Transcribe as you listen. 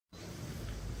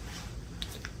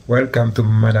Welcome to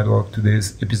Man at Work.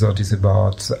 Today's episode is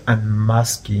about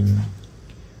unmasking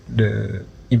the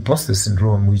imposter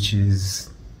syndrome, which is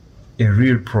a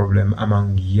real problem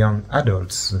among young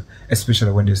adults,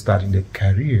 especially when they're starting their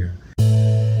career.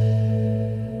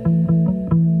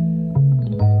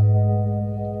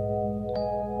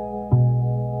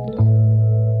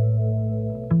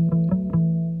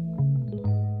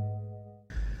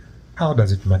 How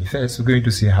does it manifest? We're going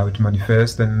to see how it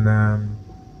manifests and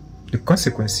the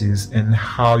consequences and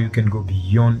how you can go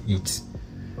beyond it.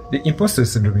 The imposter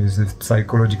syndrome is a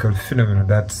psychological phenomenon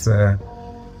that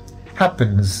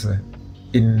happens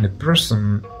in the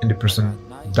person, and the person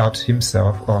doubts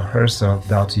himself or herself,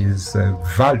 doubt his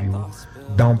value,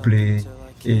 downplay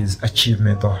his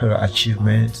achievement or her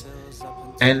achievement,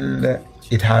 and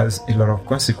it has a lot of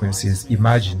consequences.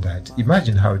 Imagine that.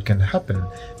 Imagine how it can happen.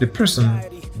 The person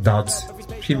doubts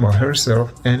him or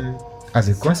herself and as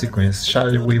a consequence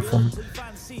shy away from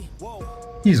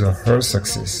his or her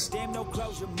success.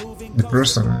 The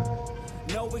person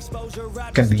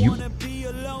can be you.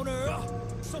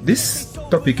 This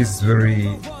topic is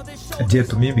very dear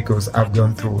to me because I've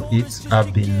gone through it.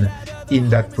 I've been in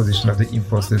that position of the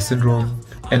imposter syndrome,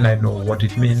 and I know what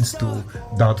it means to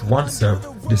doubt oneself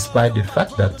despite the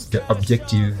fact that the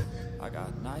objective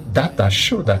data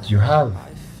show that you have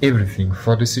everything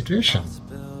for the situation,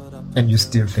 and you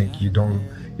still think you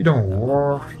don't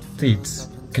worth it.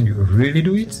 Can you really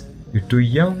do it? You're too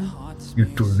young, you're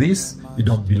too this, you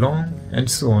don't belong,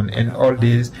 and so on. And all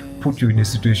this put you in a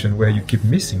situation where you keep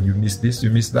missing. You miss this, you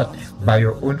miss that by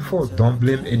your own fault. Don't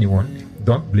blame anyone.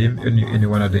 Don't blame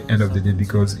anyone at the end of the day,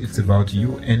 because it's about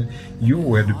you, and you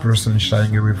were the person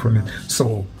shying away from it.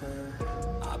 So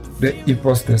the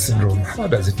imposter syndrome, how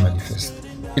does it manifest?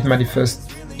 It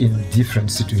manifests in different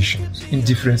situations. In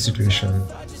different situations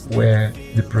where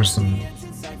the person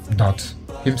doubts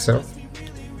himself,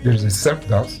 there is a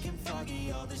self-doubt,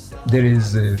 there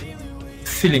is a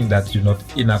feeling that you're not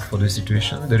enough for the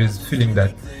situation, there is a feeling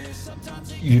that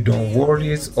you don't worth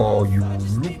it, or you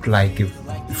look like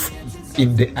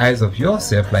in the eyes of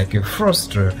yourself like a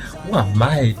fraudster. Who am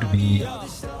I to be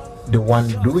the one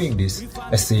doing this?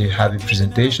 Let's say you have a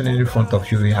presentation in front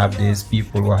of you, you have these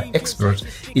people who are experts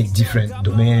in different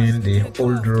domains, they're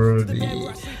older,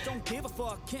 they've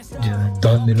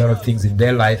done a lot of things in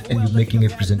their life, and you're making a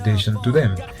presentation to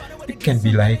them. It can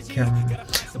be like,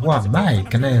 who am I?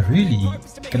 Can I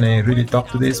really talk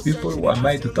to these people? Who am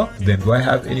I to talk to them? Do I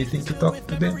have anything to talk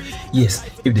to them? Yes,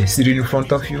 if they're sitting in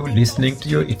front of you, listening to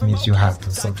you, it means you have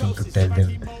something to tell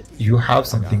them. You have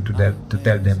something to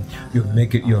tell them. You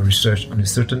make your research on a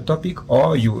certain topic,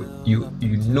 or you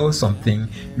know something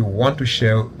you want to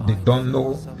share. They don't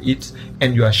know it,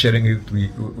 and you are sharing it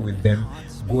with them.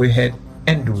 Go ahead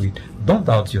and do it. Don't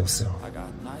doubt yourself.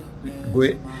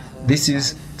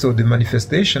 So the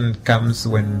manifestation comes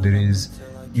when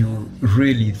you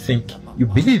really think, you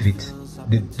believe it.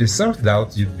 The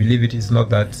self-doubt, you believe it. Is not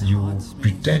that you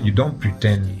pretend. You don't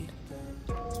pretend.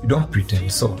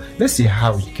 So let's see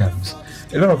how it comes.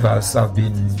 A lot of us have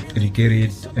been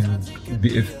educated and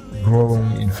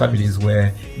grown in families where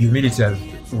humility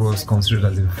was considered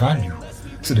as a value.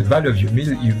 So the value of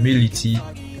humility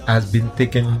has been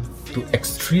taken to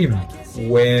extreme,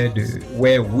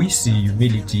 where we see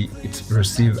humility, it's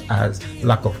perceived as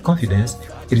lack of confidence,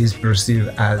 it is perceived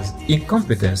as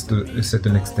incompetence to a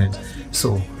certain extent.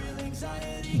 So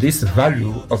this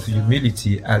value of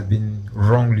humility has been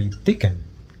wrongly taken.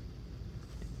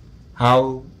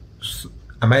 How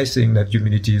am I saying that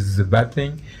humility is a bad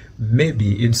thing?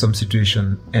 Maybe in some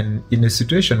situation, and in a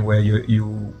situation where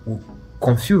you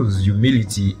confuse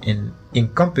humility and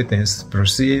incompetence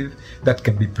that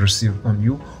can be perceived on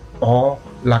you, or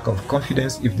lack of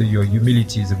confidence. If your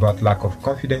humility is about lack of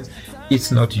confidence,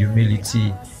 it's not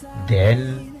humility,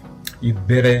 then you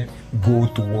better go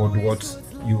toward what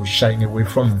you're shying away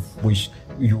from, which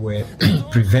you were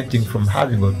preventing from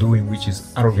having or doing, which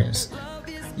is arrogance.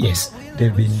 Yes,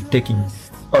 they've been taking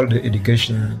all the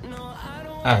education,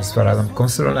 as far as I'm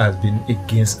concerned, has been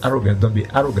against arrogance. Don't be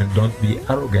arrogant. Don't be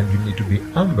arrogant. You need to be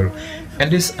humble.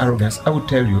 And this arrogance, I will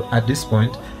tell you at this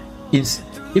point, is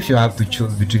if you have to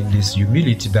choose between this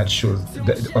humility that shows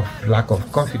of lack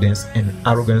of confidence and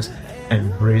arrogance,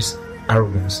 embrace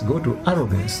arrogance. Go to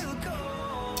arrogance,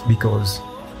 because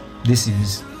this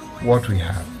is what we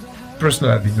have.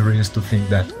 Personally, I've been raised to think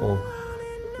that,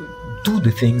 do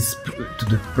the things to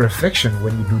the perfection.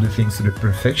 When you do the things to the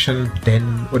perfection,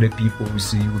 then other people will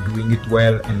see you doing it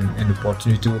well, and an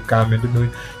opportunity will come and do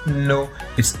it. No,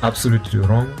 it's absolutely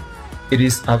wrong. It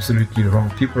is absolutely wrong.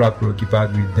 People are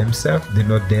preoccupied with themselves. They're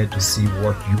not there to see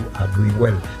what you are doing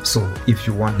well. So if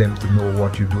you want them to know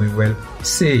what you're doing well,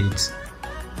 say it.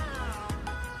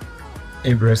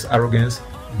 Embrace arrogance.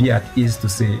 Be at ease to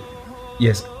say,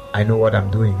 yes, I know what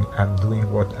I'm doing. I'm doing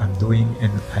what I'm doing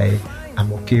and I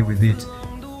am okay with it.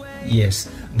 Yes,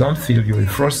 don't feel you're a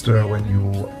fraudster when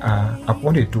you are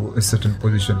appointed to a certain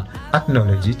position.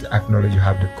 Acknowledge it. Acknowledge you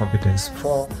have the competence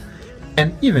for.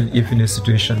 And even if in a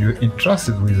situation you're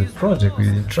entrusted with a project,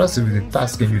 you're entrusted with a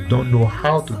task and you don't know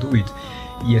how to do it,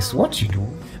 yes, what you do,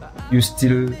 you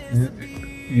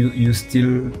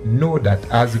still know that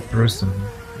as a person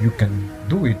you can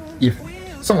do it. If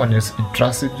someone else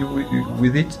entrusted you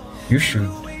with it, you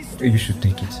should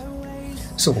take it.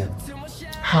 So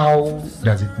how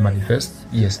does it manifest?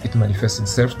 Yes, it manifests in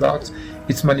self-doubt.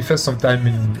 It manifests sometimes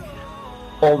in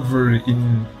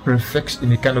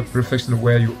a kind of perfection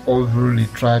where you overly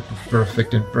try to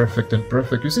perfect.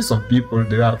 You see some people,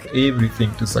 they have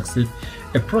everything to succeed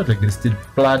a project. They're still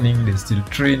planning, they're still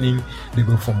training, they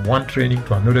go from one training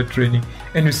to another training.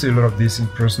 And you see a lot of this in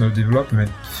personal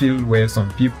development field where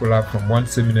some people are from one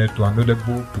seminar to another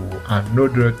book to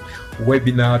another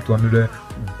webinar to another.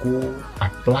 Go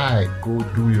apply, go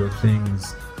do your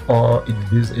things. Or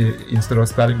instead of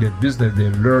starting their business,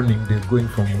 they're learning, they're going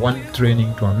from one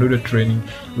training to another training.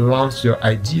 Launch your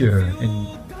idea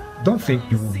and don't think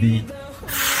you will be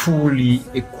fully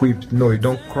equipped. No, you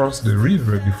don't cross the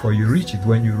river before you reach it.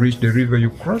 When you reach the river,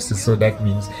 you cross it. So that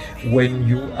means when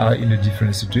you are in a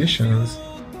different situations,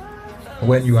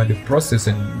 when you are in the process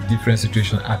and different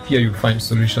situations appear, you find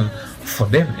solution for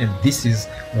them. And this is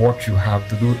what you have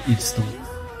to do. It's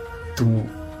to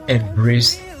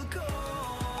embrace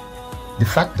the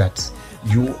fact that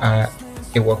you are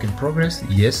a work in progress,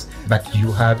 yes, but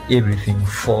you have everything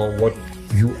for what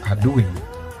you are doing.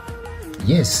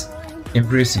 Yes,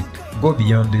 embrace it. Go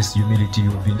beyond this humility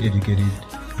you've been educated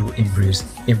to embrace.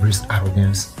 Embrace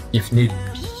arrogance if need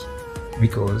be.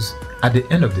 Because at the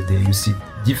end of the day, you see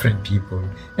different people,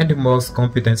 and the most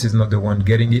competent is not the one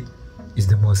getting it, is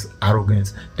the most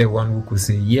arrogant, the one who could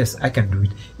say, yes, I can do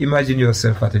it. Imagine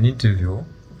yourself at an interview.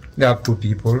 There are two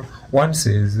people. One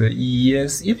says,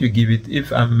 yes,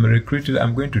 if I'm recruited,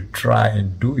 I'm going to try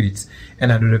and do it. And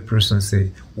another person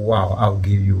say, wow, I'll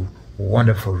give you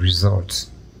wonderful results.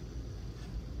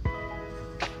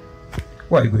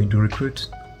 Who are you going to recruit?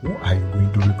 Who are you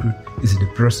going to recruit? Is it the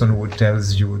person who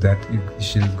tells you that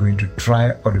she's going to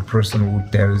try, or the person who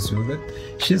tells you that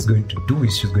she's going to do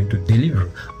it, she's going to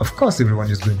deliver? Of course, everyone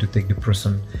is going to take the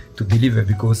person to deliver,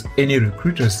 because any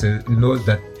recruiter knows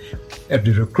that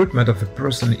the recruitment of a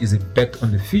person is a bet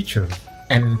on the future,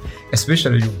 and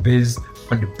especially you base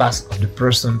on the past of the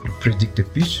person to predict the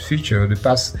future. The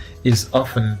past is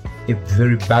often a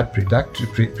very bad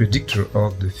predictor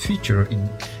of the future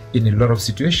in a lot of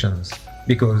situations,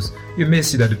 because you may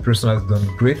see that the person has done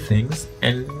great things,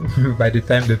 and by the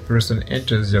time the person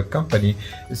enters your company,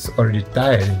 it's already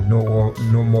tired and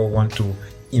no more want to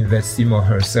invest him or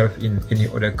herself in any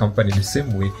other company the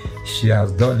same way she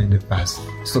has done in the past.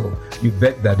 So you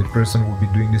bet that the person will be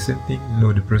doing the same thing.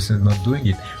 No, the person is not doing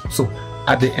it. So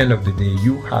at the end of the day,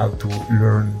 you have to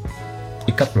learn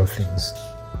a couple of things.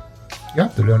 You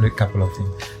have to learn a couple of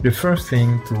things. The first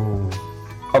thing to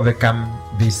overcome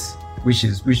this,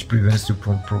 which prevents you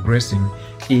from progressing,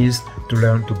 is to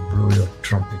learn to blow your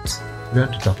trumpet.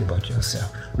 Learn to talk about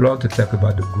yourself. Learn to talk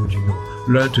about the good you know.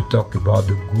 Learn to talk about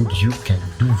the good you can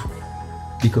do.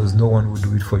 Because no one will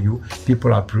do it for you.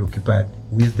 People are preoccupied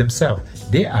with themselves.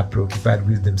 They are preoccupied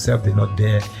with themselves. They're not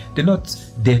there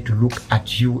to look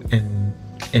at you and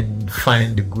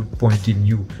find the good point in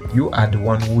you. You are the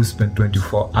one who spent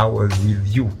 24 hours with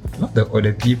you, not the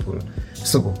other people.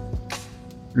 So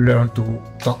learn to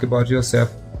talk about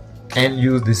yourself and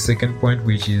use the second point,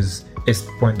 which is a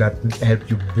point that helps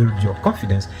you build your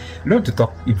confidence. Learn to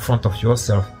talk in front of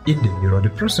yourself in the mirror. The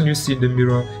person you see in the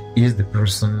mirror is the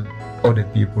person other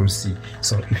people see.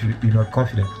 So if you're not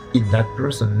confident in that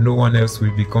person, no one else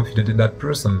will be confident in that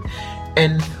person.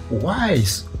 And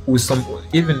wise with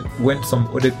even when some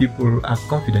other people are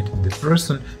confident in the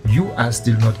person, you are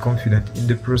still not confident in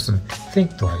the person.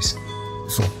 Think twice.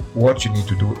 So what you need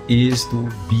to do is to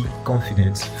be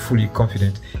confident, fully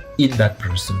confident in that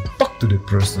person. Talk to the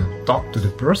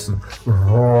person,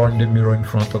 run the mirror in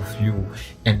front of you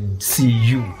and see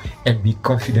you, and be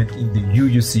confident in the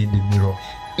you see in the mirror.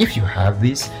 If you have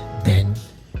this, then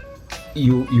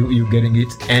you're getting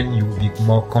it, and you will be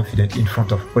more confident in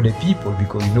front of other people,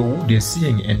 because you know who they're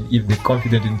seeing. And if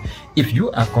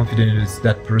you are confident in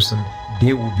that person,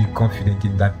 they will be confident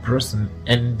in that person.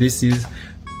 And this is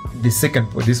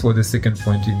this was the second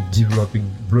point in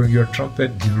blowing your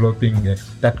trumpet, developing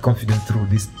that confidence through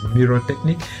this mirror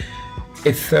technique.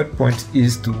 A third point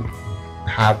is to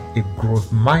have a growth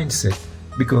mindset,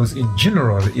 because in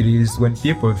general it is when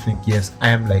people think, yes, I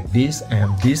am like this, I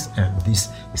am this, I am this.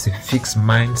 It's a fixed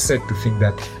mindset to think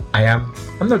that I'm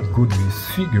not good with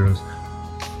figures.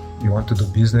 You want to do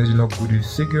business, you're not good with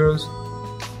figures.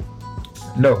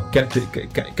 No,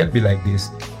 can't be like this.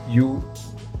 You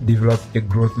develop a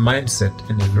growth mindset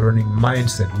and a learning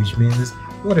mindset, which means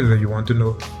whatever you want to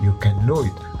know, you can know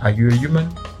it. Are you a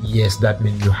human? Yes, that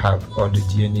means you have all the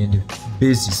DNA and the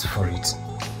basis for it.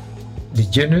 The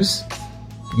genius,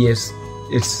 yes,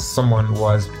 it's someone who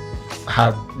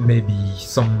have maybe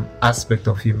some aspect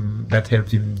of him that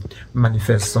helped him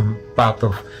manifest some part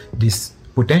of this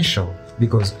potential,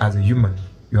 because as a human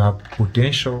you have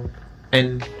potential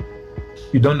and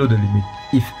you don't know the limit,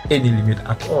 if any limit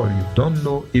at all. You don't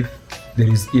know if there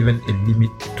is even a limit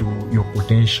to your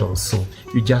potential, so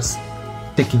you're just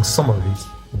taking some of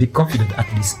it. Be confident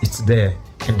at least it's there,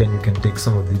 and then you can take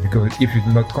some of it, because if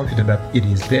you're not confident that it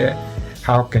is there,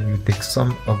 how can you take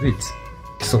some of it?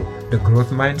 So the growth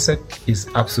mindset is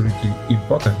absolutely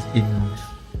important in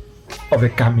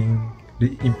overcoming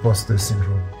the imposter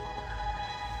syndrome.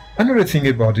 Another thing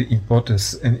about the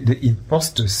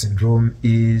imposter syndrome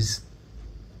is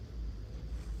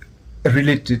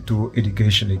related to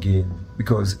education again,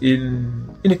 because in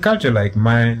a culture like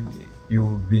mine,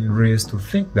 you've been raised to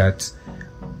think that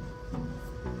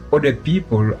other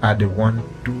people are the one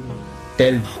to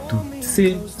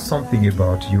say something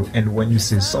about you, and when you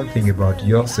say something about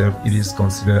yourself, it is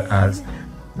considered as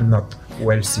not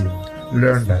well seen.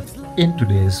 Learn that in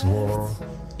today's world,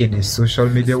 in the social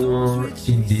media world,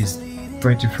 in this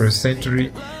 21st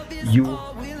century, you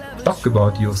talk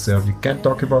about yourself. You can't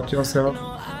talk about yourself.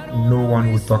 No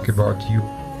one will talk about you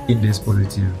in this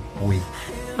positive way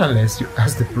unless you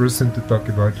ask the person to talk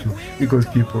about you, because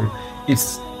people,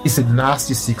 it's a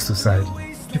narcissistic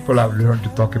society. People have learned to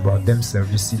talk about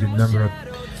themselves. You see the number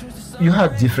of, you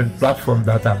have different platforms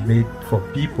that are made for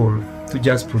people to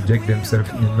just project themselves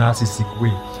in a narcissistic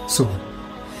way. So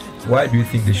why do you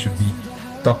think they should be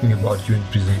talking about you and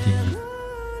presenting you?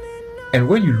 And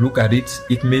when you look at it,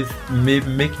 it may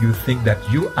make you think that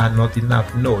you are not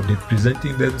enough. No, they're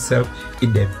presenting themselves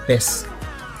in their best.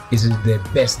 It is their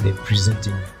best they're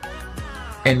presenting.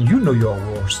 And you know your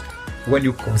worst. When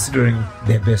you're considering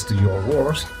their best to your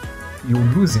worst, you're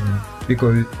losing,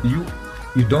 because you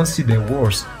don't see their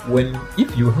worst. When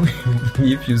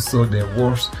if you saw their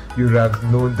worst, you would have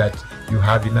known that you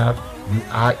have enough, you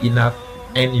are enough,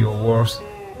 and your worst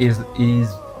is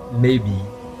maybe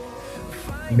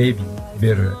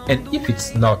better. And if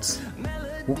it's not,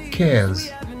 who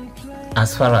cares?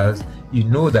 As far as you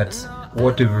know that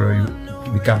whatever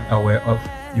you become aware of,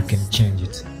 you can change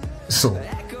it. So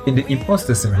in the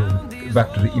imposter syndrome,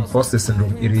 back to the imposter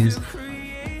syndrome, it is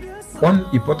one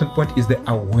important point is the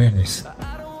awareness.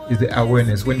 Is the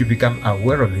awareness. When you become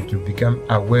aware of it, you become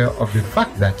aware of the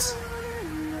fact that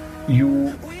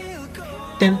you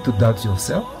tend to doubt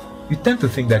yourself. You tend to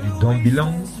think that you don't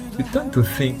belong. You tend to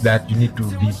think that you need to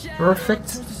be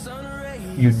perfect.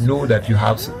 You know that you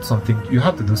have something, you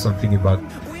have to do something about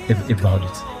it.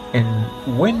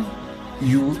 And when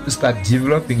you start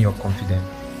developing your confidence,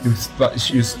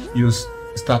 you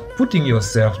start putting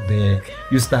yourself there.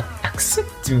 You start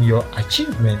accepting your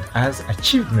achievement as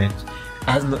achievement.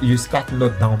 You start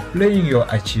not downplaying your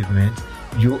achievement.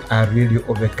 You are really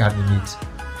overcoming it.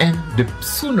 And the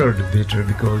sooner the better,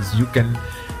 because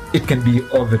it can be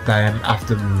over time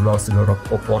after you lost a lot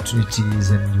of opportunities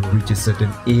and you reach a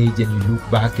certain age and you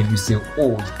look back and you say,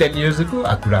 oh, 10 years ago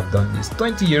I could have done this,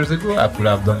 20 years ago I could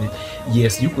have done it.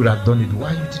 Yes, you could have done it.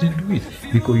 Why you didn't do it?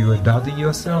 Because you were doubting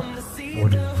yourself.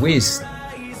 What a waste.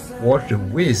 What a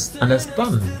waste.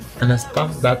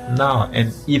 Understand that now.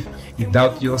 And if you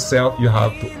doubt yourself, you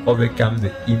have to overcome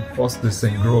the imposter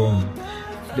syndrome.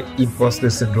 The imposter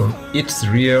syndrome, it's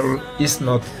real. It's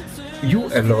not you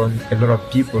alone. A lot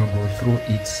of people go through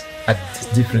it at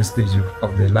different stages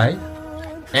of their life,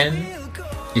 and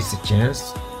it's a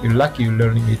chance. You're lucky you're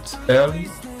learning it early.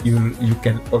 You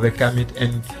can overcome it,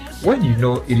 and when you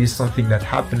know it is something that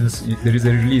happens, there is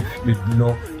a relief. You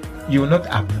know you're not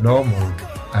abnormal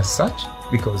as such,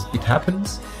 because it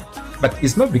happens, but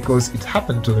it's not because it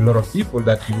happened to a lot of people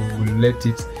that you will let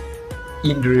it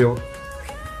hinder your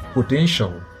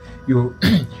potential. You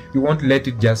won't let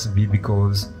it just be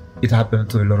because it happened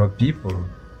to a lot of people.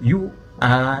 You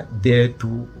are there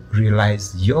to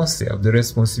realize yourself. The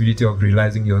responsibility of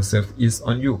realizing yourself is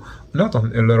on you, not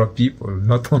on a lot of people,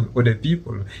 not on other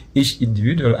people. Each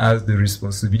individual has the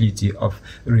responsibility of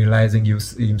realizing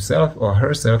himself or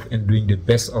herself and doing the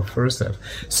best of herself.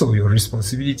 So your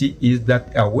responsibility is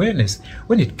that awareness.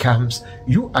 When it comes,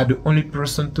 you are the only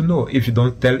person to know if you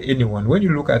don't tell anyone. When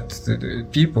you look at the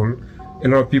people, a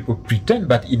lot of people pretend,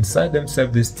 but inside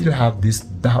themselves they still have this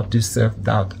doubt, this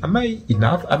self-doubt. Am I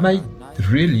enough? Am I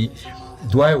really?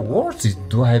 Do I worth it?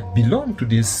 Do I belong to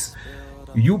this?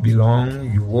 You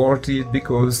belong, you worth it,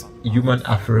 because human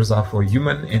affairs are for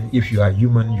human, and if you are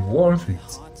human, you worth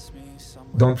it.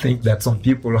 Don't think that some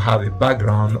people have a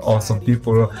background, or some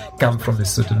people come from a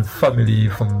certain family,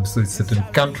 from a certain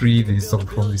country,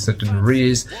 from a certain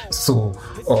race,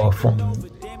 or from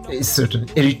a certain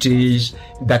heritage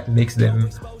that makes them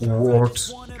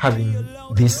worth having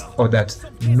this or that.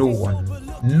 No one.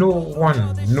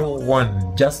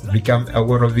 Just become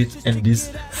aware of it, and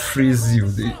this frees you.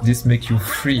 This makes you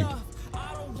free.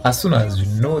 As soon as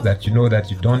you know that you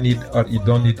don't need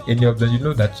any of them, you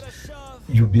know that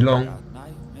you belong.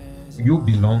 You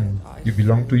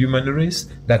belong to human race.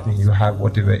 That means you have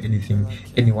whatever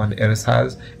anyone else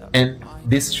has, and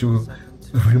this should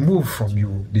remove from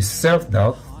you this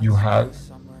self-doubt you have.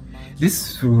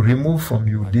 This will remove from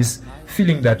you this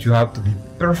feeling that you have to be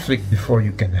perfect before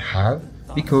you can have.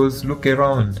 Because look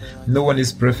around, no one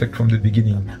is perfect from the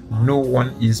beginning. No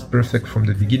one is perfect from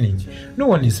the beginning. No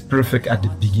one is perfect at the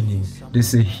beginning. They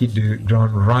say hit the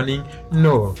ground running.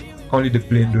 No, only the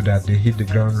plane do that. They hit the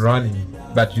ground running.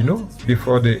 But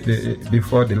before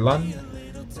they land,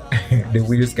 the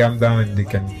wheels come down and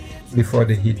before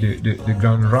they hit the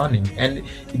ground running. And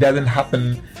it doesn't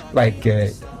happen like,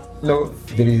 there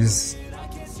is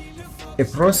a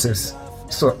process.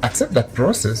 So accept that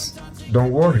process.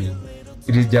 Don't worry.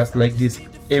 It is just like this.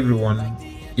 Everyone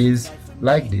is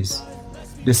like this.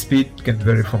 The speed can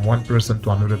vary from one person to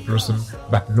another person,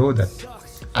 but know that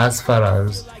as far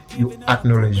as you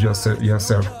acknowledge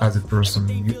yourself as a person,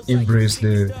 you embrace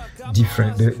the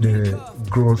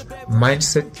growth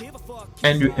mindset,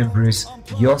 and you embrace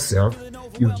yourself,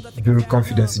 you build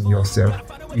confidence in yourself,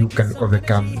 you can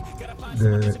overcome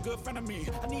the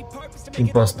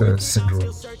imposter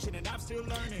syndrome.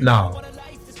 Now,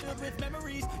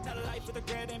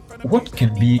 what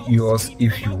can be yours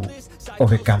if you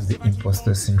overcome the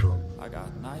imposter syndrome?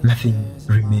 Nothing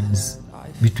remains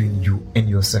between you and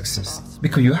your success,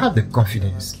 because you have the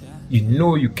confidence. You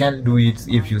know you can do it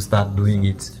if you start doing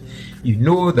it. You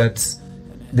know that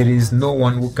there is no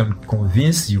one who can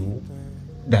convince you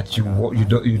that you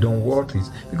don't worth it.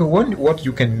 Because what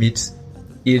you can meet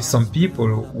is some people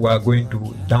who are going to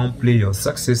downplay your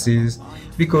successes,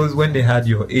 because when they had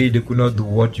your age, they could not do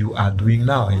what you are doing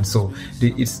now, and so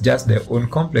it's just their own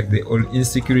complex, their own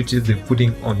insecurities they're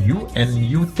putting on you, and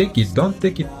you take it. Don't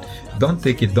take it.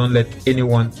 Don't let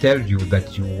anyone tell you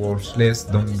that you're worthless.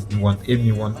 Don't want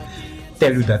anyone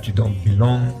tell you that you don't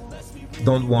belong.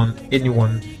 Don't want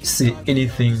anyone say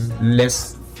anything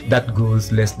less that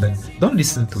goes less than. Don't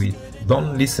listen to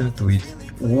it.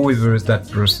 Whoever is that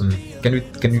person,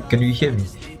 can you hear me?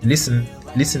 Listen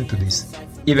to this.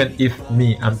 Even if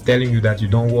I'm telling you that you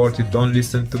don't want it, don't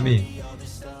listen to me.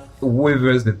 Whoever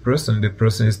is the person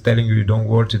is telling you don't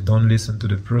want it, don't listen to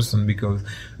the person, because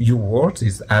you want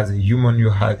it. As a human,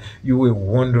 you a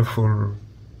wonderful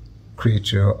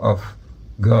creature of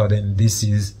God, and this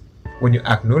is, when you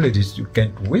acknowledge it, you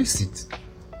can't waste it.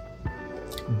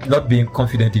 Not being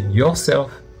confident in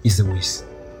yourself is a waste.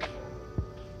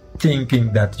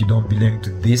 Thinking that you don't belong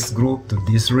to this group, to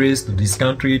this race, to this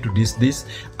country, to this.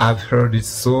 I've heard it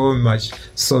so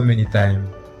many times.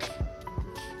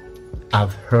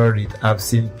 I've heard it. I've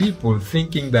seen people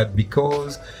thinking that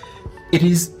because it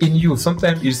is in you.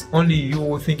 Sometimes it's only you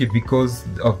who think it, because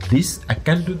of this, I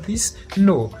can't do this.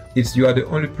 No, you are the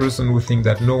only person who think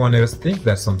that. No one else thinks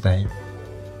that sometimes.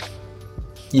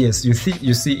 Yes, you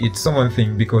see it. Someone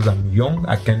think because I'm young,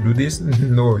 I can do this.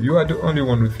 No, you are the only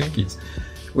one who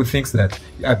thinks that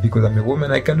because I'm a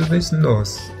woman, I can do this. No,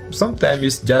 sometimes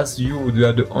it's just you. You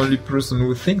are the only person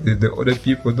who thinks that. The other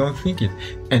people don't think it.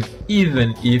 And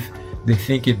even if they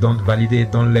think it, don't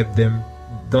validate. Don't let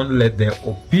their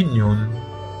opinion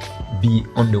be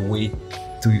on the way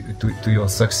to your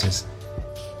success.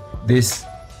 This,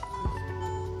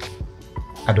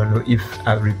 I don't know if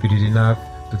I've repeated enough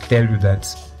to tell you that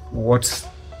what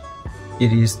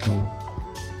it is to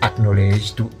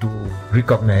acknowledge, to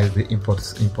recognize the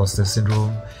imposter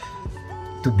syndrome,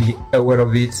 to be aware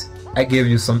of it. I gave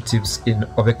you some tips in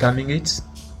overcoming it,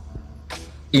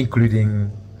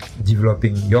 including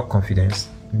developing your confidence,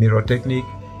 mirror technique,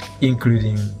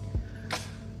 including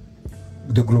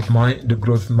the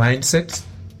growth mindset,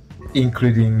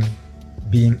 including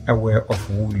being aware of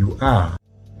who you are.